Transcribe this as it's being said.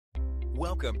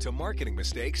Welcome to Marketing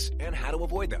Mistakes and How to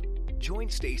Avoid Them. Join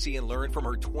Stacy and learn from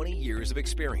her 20 years of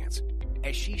experience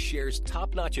as she shares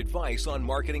top-notch advice on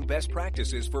marketing best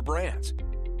practices for brands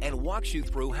and walks you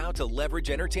through how to leverage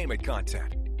entertainment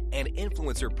content and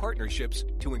influencer partnerships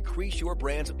to increase your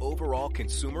brand's overall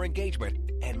consumer engagement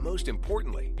and, most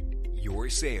importantly, your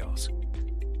sales.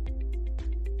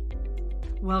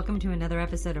 Welcome to another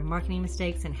episode of Marketing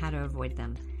Mistakes and How to Avoid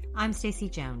Them. I'm Stacy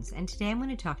Jones, and today I'm going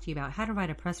to talk to you about how to write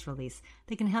a press release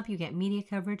that can help you get media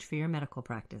coverage for your medical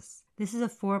practice. This is a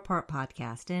 4-part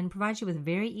podcast and provides you with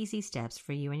very easy steps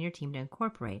for you and your team to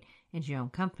incorporate into your own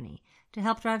company to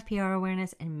help drive PR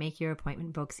awareness and make your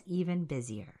appointment books even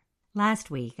busier. Last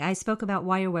week, I spoke about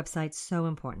why your website's so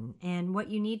important and what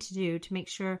you need to do to make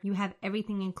sure you have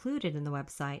everything included in the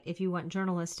website if you want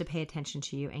journalists to pay attention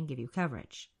to you and give you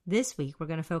coverage. This week, we're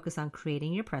going to focus on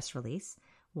creating your press release,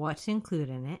 what to include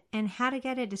in it, and how to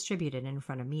get it distributed in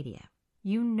front of media.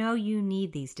 You know you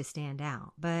need these to stand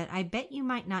out, but I bet you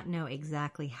might not know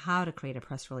exactly how to create a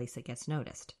press release that gets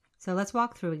noticed. So let's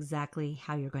walk through exactly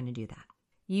how you're going to do that.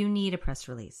 You need a press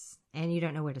release, and you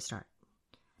don't know where to start.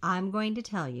 I'm going to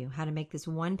tell you how to make this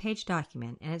one-page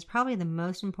document, and it's probably the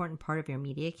most important part of your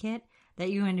media kit that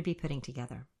you're going to be putting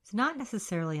together. It's not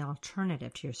necessarily an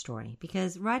alternative to your story,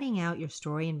 because writing out your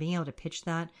story and being able to pitch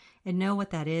that and know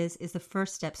what that is the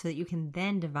first step so that you can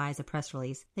then devise a press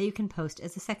release that you can post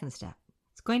as a second step.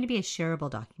 It's going to be a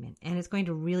shareable document, and it's going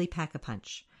to really pack a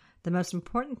punch. The most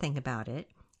important thing about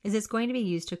it is it's going to be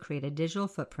used to create a digital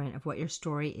footprint of what your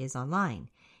story is online.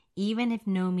 Even if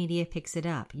no media picks it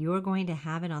up, you're going to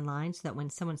have it online so that when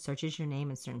someone searches your name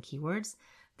and certain keywords,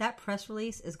 that press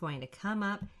release is going to come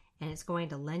up and it's going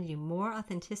to lend you more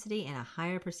authenticity and a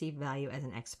higher perceived value as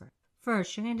an expert.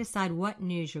 First, you're going to decide what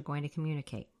news you're going to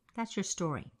communicate. That's your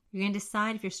story. You're going to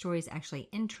decide if your story is actually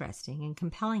interesting and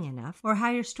compelling enough, or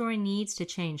how your story needs to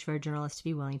change for a journalist to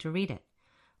be willing to read it.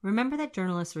 Remember that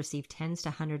journalists receive tens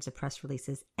to hundreds of press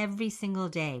releases every single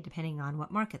day, depending on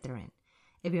what market they're in.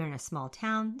 If you're in a small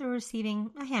town, they're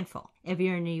receiving a handful. If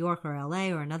you're in New York or LA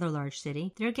or another large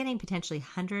city, they're getting potentially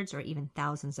hundreds or even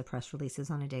thousands of press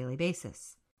releases on a daily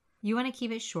basis. You want to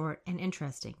keep it short and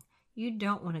interesting. You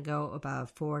don't want to go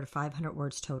above 400 to 500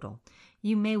 words total.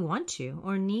 You may want to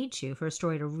or need to for a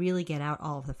story to really get out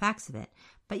all of the facts of it,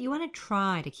 but you want to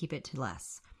try to keep it to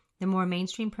less. The more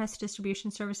mainstream press distribution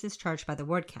services charge by the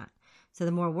word count. So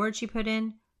the more words you put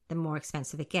in, the more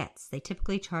expensive it gets. They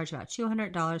typically charge about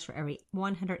 $200 for every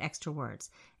 100 extra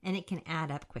words, and it can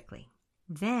add up quickly.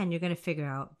 Then you're going to figure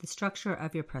out the structure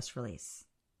of your press release.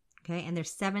 Okay, and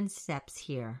there's 7 steps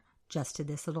here just to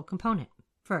this little component.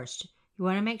 First, you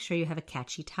want to make sure you have a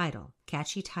catchy title.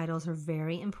 Catchy titles are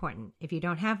very important. If you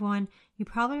don't have one, you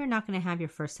probably are not going to have your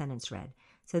first sentence read.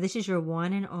 So this is your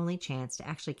one and only chance to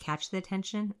actually catch the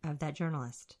attention of that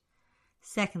journalist.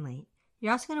 Secondly,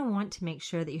 you're also going to want to make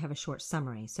sure that you have a short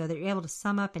summary so that you're able to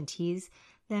sum up and tease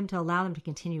them to allow them to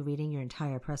continue reading your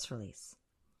entire press release.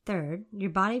 Third, your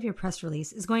body of your press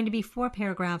release is going to be 4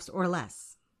 paragraphs or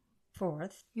less.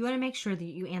 Fourth, you want to make sure that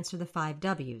you answer the 5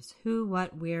 W's: who,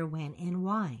 what, where, when, and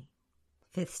why.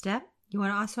 Fifth step, you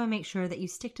want to also make sure that you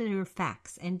stick to your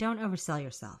facts and don't oversell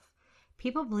yourself.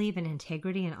 People believe in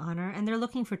integrity and honor, and they're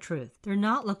looking for truth. They're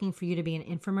not looking for you to be an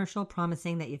infomercial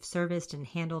promising that you've serviced and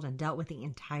handled and dealt with the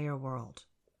entire world.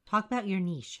 Talk about your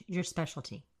niche, your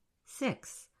specialty.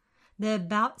 6. The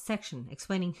About section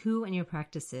explaining who in your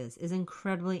practice is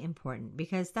incredibly important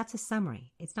because that's a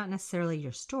summary. It's not necessarily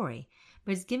your story,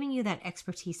 but it's giving you that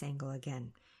expertise angle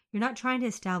again. You're not trying to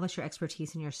establish your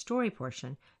expertise in your story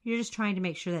portion. You're just trying to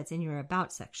make sure that's in your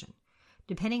About section.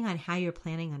 Depending on how you're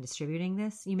planning on distributing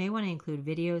this, you may want to include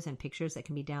videos and pictures that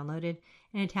can be downloaded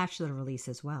and attached to the release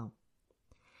as well.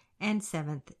 And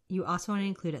 7th, you also want to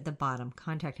include at the bottom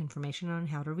contact information on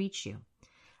how to reach you.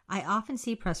 I often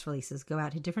see press releases go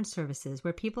out to different services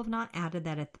where people have not added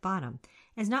that at the bottom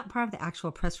as not part of the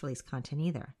actual press release content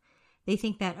either. They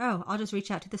think that, I'll just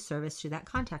reach out to the service through that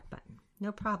contact button.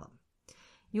 No problem.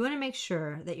 You want to make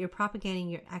sure that you're propagating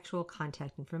your actual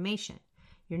contact information,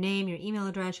 your name, your email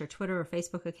address, your Twitter or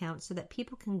Facebook account, so that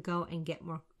people can go and get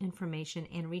more information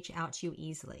and reach out to you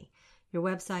easily. Your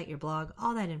website, your blog,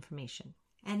 all that information.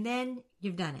 And then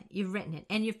you've done it, you've written it,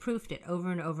 and you've proofed it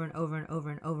over and over and over and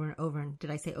over and over and over. And did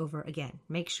I say over again?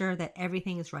 Make sure that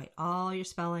everything is right. All your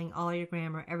spelling, all your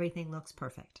grammar, everything looks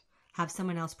perfect. Have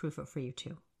someone else proof it for you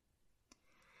too.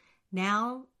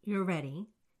 Now you're ready,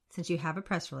 since you have a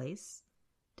press release,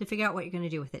 to figure out what you're going to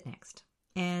do with it next.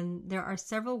 And there are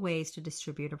several ways to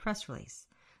distribute a press release.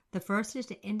 The first is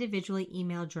to individually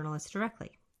email journalists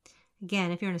directly.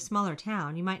 Again, if you're in a smaller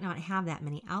town, you might not have that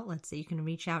many outlets that you can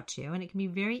reach out to, and it can be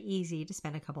very easy to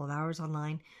spend a couple of hours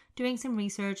online doing some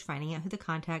research, finding out who the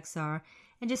contacts are,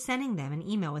 and just sending them an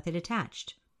email with it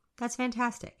attached. That's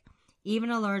fantastic. Even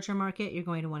a larger market, you're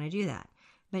going to want to do that.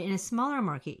 But in a smaller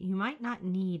market, you might not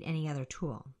need any other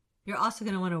tool. You're also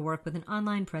going to want to work with an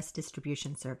online press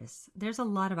distribution service. There's a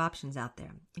lot of options out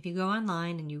there. If you go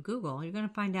online and you Google, you're going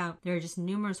to find out there are just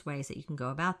numerous ways that you can go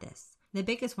about this. The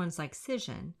biggest ones, like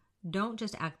Cision, don't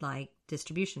just act like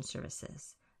distribution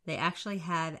services. They actually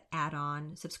have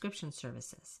add-on subscription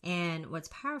services. And what's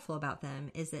powerful about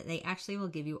them is that they actually will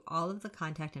give you all of the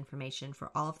contact information for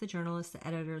all of the journalists, the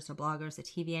editors, the bloggers, the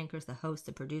TV anchors, the hosts,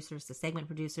 the producers, the segment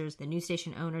producers, the news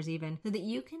station owners even, so that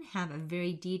you can have a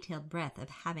very detailed breadth of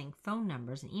having phone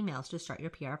numbers and emails to start your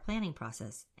PR planning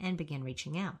process and begin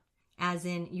reaching out. As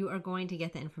in, you are going to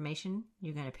get the information,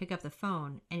 you're going to pick up the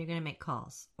phone, and you're going to make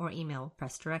calls or email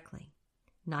press directly.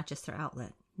 Not just their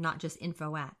outlet, not just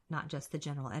info at, not just the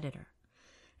general editor.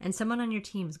 And someone on your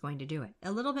team is going to do it.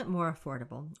 A little bit more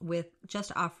affordable with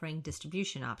just offering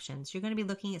distribution options. You're going to be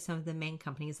looking at some of the main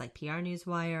companies like PR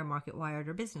Newswire, MarketWire,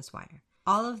 or BusinessWire.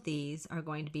 All of these are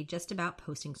going to be just about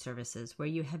posting services where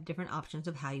you have different options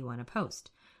of how you want to post.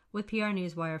 With PR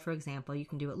Newswire, for example, you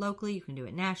can do it locally, you can do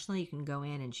it nationally, you can go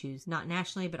in and choose not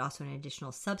nationally, but also an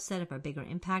additional subset of a bigger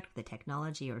impact with the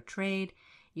technology or trade.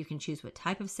 You can choose what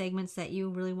type of segments that you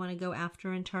really want to go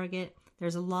after and target.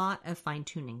 There's a lot of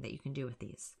fine-tuning that you can do with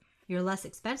these. Your less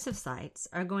expensive sites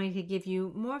are going to give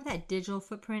you more of that digital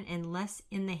footprint and less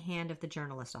in the hand of the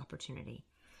journalist opportunity.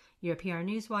 Your PR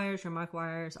Newswires, your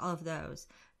MarketWires, all of those,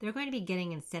 they're going to be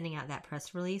getting and sending out that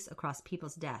press release across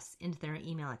people's desks into their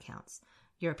email accounts.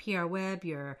 Your PR Web,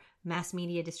 your mass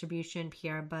media distribution,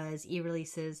 PR Buzz,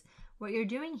 e-releases, what you're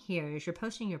doing here is you're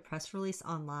posting your press release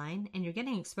online and you're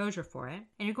getting exposure for it,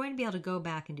 and you're going to be able to go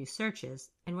back and do searches.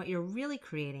 And what you're really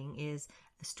creating is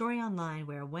a story online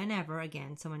where whenever,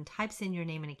 again, someone types in your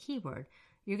name and a keyword,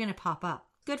 you're going to pop up.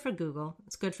 It's good for Google.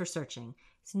 It's good for searching.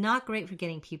 It's not great for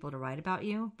getting people to write about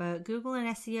you, but Google and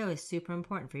SEO is super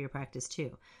important for your practice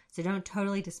too. So don't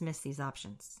totally dismiss these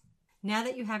options. Now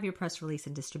that you have your press release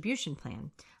and distribution plan,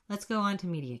 let's go on to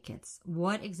media kits.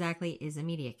 What exactly is a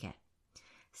media kit?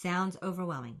 Sounds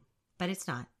overwhelming, but it's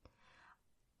not.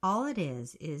 All it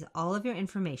is all of your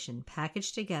information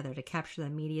packaged together to capture the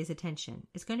media's attention.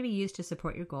 It's going to be used to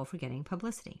support your goal for getting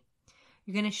publicity.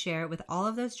 You're going to share it with all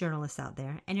of those journalists out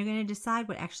there, and you're going to decide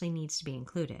what actually needs to be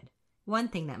included. One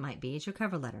thing that might be is your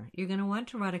cover letter. You're going to want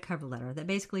to write a cover letter that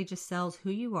basically just sells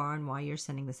who you are and why you're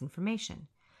sending this information.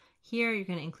 Here, you're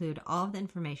going to include all of the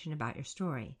information about your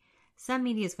story. Some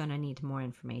media is going to need more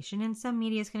information, and some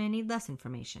media is going to need less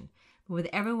information. But with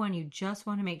everyone, you just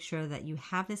want to make sure that you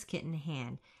have this kit in hand,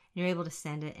 and you're able to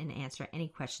send it and answer any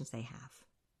questions they have.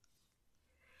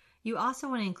 You also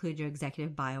want to include your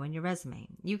executive bio and your resume.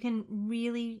 You can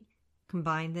really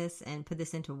combine this and put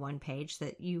this into one page so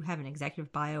that you have an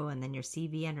executive bio and then your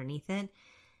CV underneath it.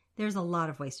 There's a lot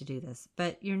of ways to do this,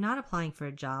 but you're not applying for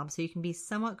a job, so you can be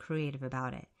somewhat creative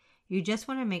about it. You just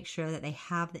want to make sure that they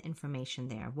have the information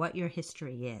there, what your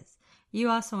history is. You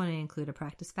also want to include a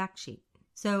practice fact sheet.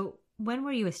 So, when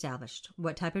were you established?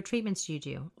 What type of treatments do you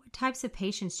do? What types of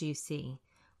patients do you see?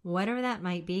 Whatever that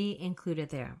might be, include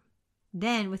it there.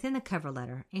 Then, within the cover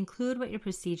letter, include what your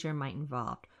procedure might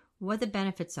involve, what the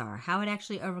benefits are, how it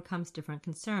actually overcomes different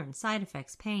concerns, side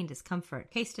effects, pain,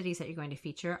 discomfort. Case studies that you're going to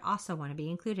feature also want to be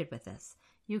included with this.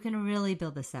 You can really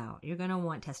build this out. You're going to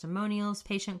want testimonials,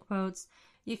 patient quotes.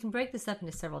 You can break this up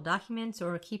into several documents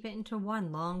or keep it into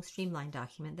one long, streamlined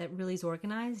document that really is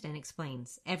organized and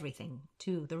explains everything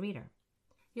to the reader.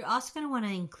 You're also going to want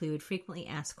to include frequently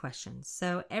asked questions.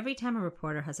 So every time a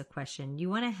reporter has a question, you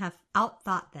want to have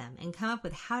outthought them and come up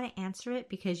with how to answer it,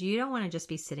 because you don't want to just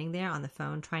be sitting there on the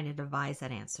phone trying to devise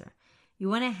that answer. You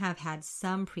want to have had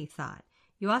some pre-thought.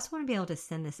 You also want to be able to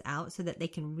send this out so that they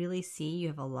can really see you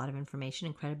have a lot of information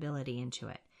and credibility into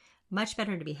it. Much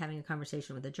better to be having a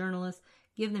conversation with a journalist,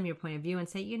 give them your point of view and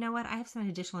say, you know what, I have some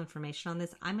additional information on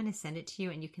this. I'm going to send it to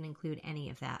you, and you can include any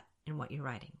of that in what you're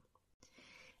writing.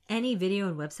 Any video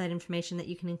and website information that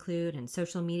you can include, and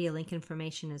social media link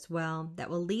information as well, that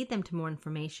will lead them to more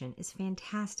information is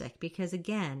fantastic, because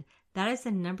again, that is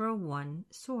the number one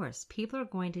source. People are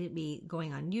going to be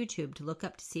going on YouTube to look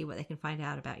up to see what they can find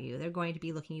out about you. They're going to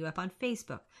be looking you up on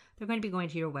Facebook. They're going to be going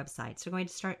to your websites. They're going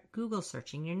to start Google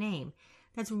searching your name.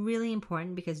 That's really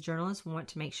important, because journalists want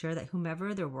to make sure that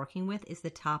whomever they're working with is the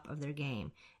top of their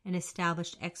game, an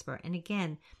established expert. And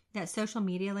again, that social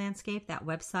media landscape, that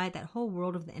website, that whole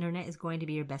world of the internet is going to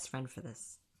be your best friend for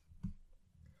this.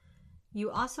 You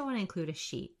also want to include a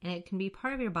sheet, and it can be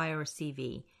part of your bio or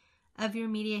CV, of your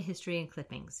media history and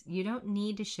clippings. You don't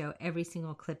need to show every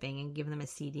single clipping and give them a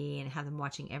CD and have them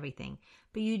watching everything,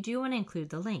 but you do want to include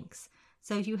the links.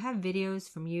 So if you have videos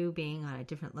from you being on a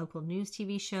different local news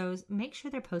TV shows, make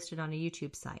sure they're posted on a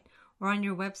YouTube site or on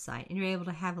your website and you're able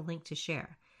to have a link to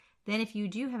share. Then if you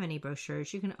do have any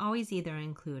brochures, you can always either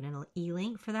include an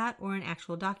e-link for that or an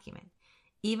actual document.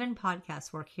 Even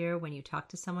podcasts work here when you talk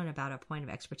to someone about a point of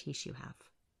expertise you have.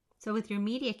 So with your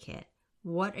media kit,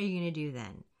 what are you going to do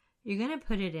then? You're going to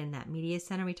put it in that media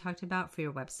center we talked about for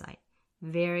your website.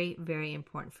 Very, very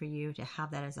important for you to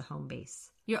have that as a home base.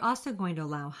 You're also going to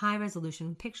allow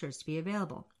high-resolution pictures to be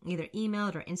available, either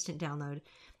emailed or instant download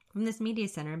from this media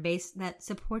center base that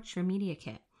supports your media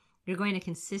kit. You're going to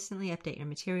consistently update your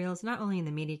materials, not only in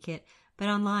the media kit, but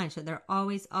online, so they're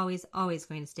always going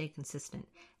to stay consistent.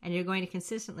 And you're going to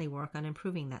consistently work on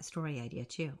improving that story idea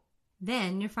too.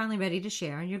 Then you're finally ready to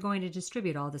share and you're going to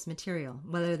distribute all this material,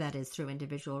 whether that is through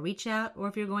individual reach out or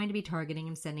if you're going to be targeting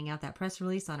and sending out that press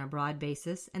release on a broad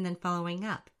basis and then following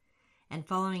up. And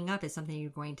following up is something you're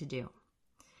going to do.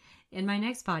 In my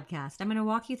next podcast, I'm going to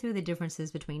walk you through the differences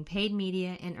between paid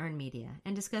media and earned media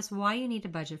and discuss why you need to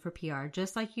budget for PR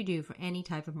just like you do for any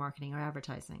type of marketing or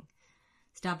advertising.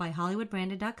 Stop by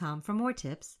HollywoodBranded.com for more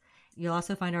tips. You'll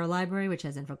also find our library, which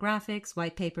has infographics,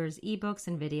 white papers, ebooks,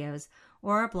 and videos,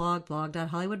 or our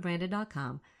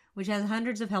blog.hollywoodbranded.com, which has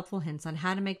hundreds of helpful hints on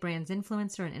how to make brands'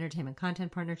 influencer and entertainment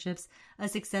content partnerships a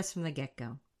success from the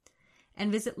get-go.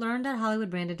 And visit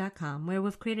learn.hollywoodbranded.com, where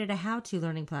we've created a how-to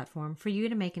learning platform for you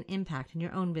to make an impact in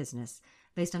your own business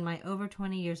based on my over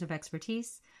 20 years of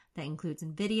expertise that includes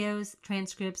videos,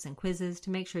 transcripts, and quizzes to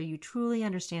make sure you truly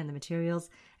understand the materials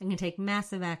and can take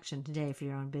massive action today for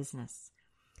your own business.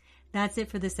 That's it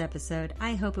for this episode.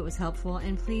 I hope it was helpful,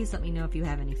 and please let me know if you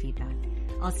have any feedback.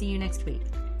 I'll see you next week.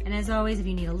 And as always, if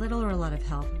you need a little or a lot of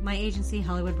help, my agency,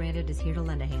 Hollywood Branded, is here to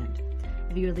lend a hand.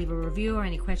 If you would leave a review or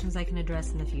any questions I can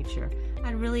address in the future,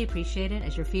 I'd really appreciate it,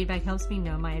 as your feedback helps me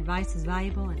know my advice is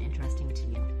valuable and interesting to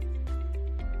you.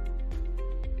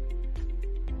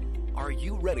 Are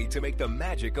you ready to make the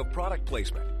magic of product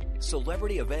placement,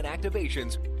 celebrity event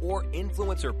activations, or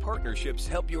influencer partnerships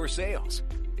help your sales?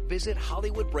 Visit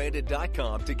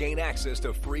HollywoodBranded.com to gain access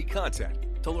to free content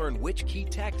to learn which key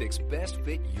tactics best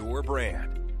fit your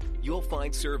brand. You'll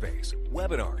find surveys,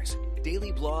 webinars,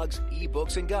 daily blogs,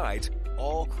 ebooks, and guides,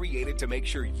 all created to make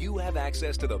sure you have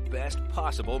access to the best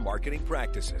possible marketing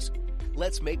practices.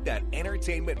 Let's make that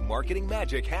entertainment marketing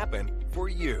magic happen for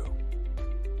you.